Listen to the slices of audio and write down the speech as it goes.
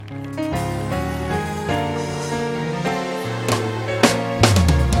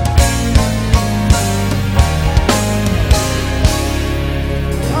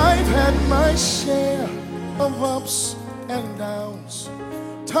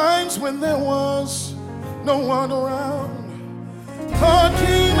Times when there was no one around, God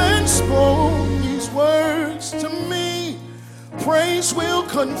came and spoke these words to me. Praise will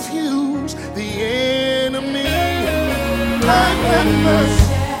confuse the enemy. Like members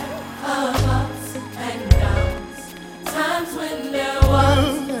of ups and downs, times when there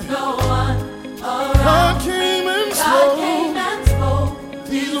was no one around, God came and spoke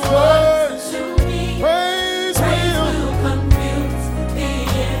these words to me. Praise will. Confuse the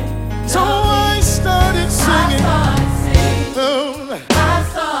enemy. So I started singing. I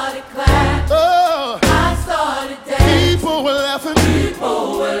started clapping. Oh, I started dancing. people were laughing.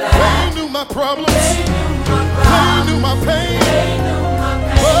 People were laughing. They knew my problems. They knew my They problems. knew my pain. They knew my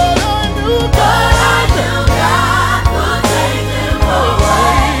pain. But I knew God. God would take them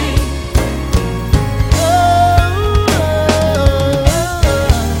away.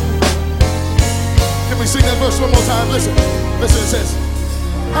 Can we sing that verse one more time? Listen. Listen, it says,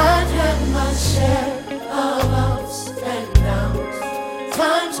 I've had my share of ups and downs,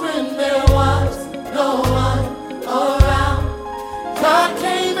 times when there was no one around. God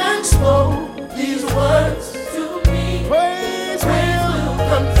came and spoke these words to me. praise Praise will. will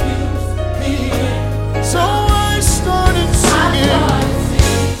confuse the enemy. So I started I singing. started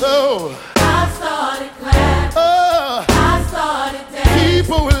singing. Oh, I started clapping. oh, I started dancing.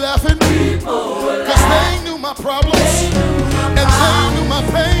 people were laughing. People were Cause laughing. they knew my problems. They knew my And they problems. knew my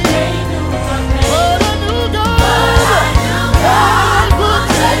pain. They knew my pain. But I knew God. I knew God would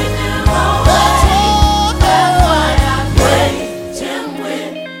take them away. That's why I praised Him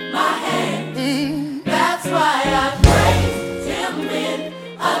with my hands. That's why I praised Him in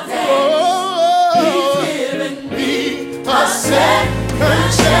a dance. He's Oh, given me a a second second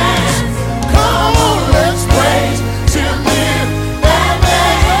chance. chance. Come on, let's praise Him in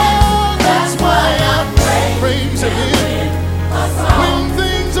advance. That's why I praise Him in. A song When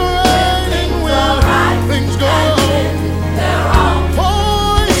things are right and when things go wrong. they're wrong.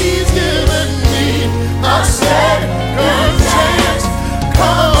 For He's given me a second chance.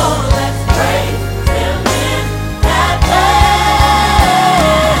 Come on. Let's praise Him in advance.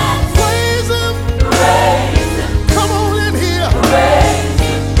 Praise Him. Praise Him, Come on in here. praise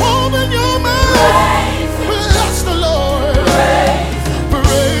Him, Open your mouth. praise Him, Bless the Lord. praise Him,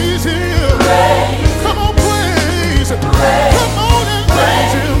 Praise Him. praise Him. Come on, praise Him. Come on and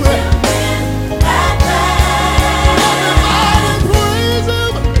praise Him. Everybody praise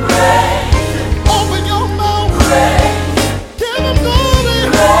Him. Open your mouth. Give Him glory.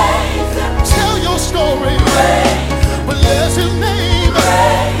 Tell your story. Bless His name.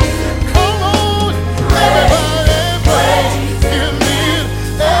 Come on, everybody praise Him in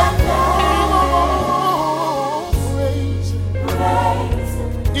praise Him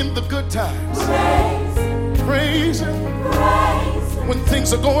in the good times. Praise Him when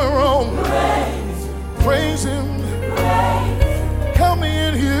things are going wrong. Praise Him. Help me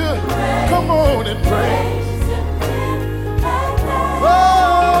in here. Come on and praise.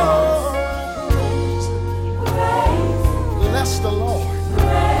 Oh, praise Him. Bless the Lord.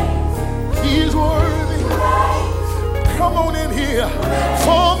 He is worthy. Come on in here.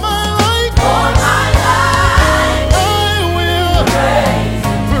 For my life, I will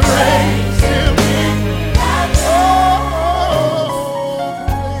praise Him. Oh,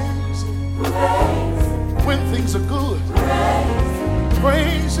 praise Him. When things are good,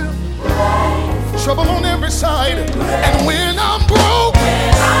 praise Him. Trouble on every side, and when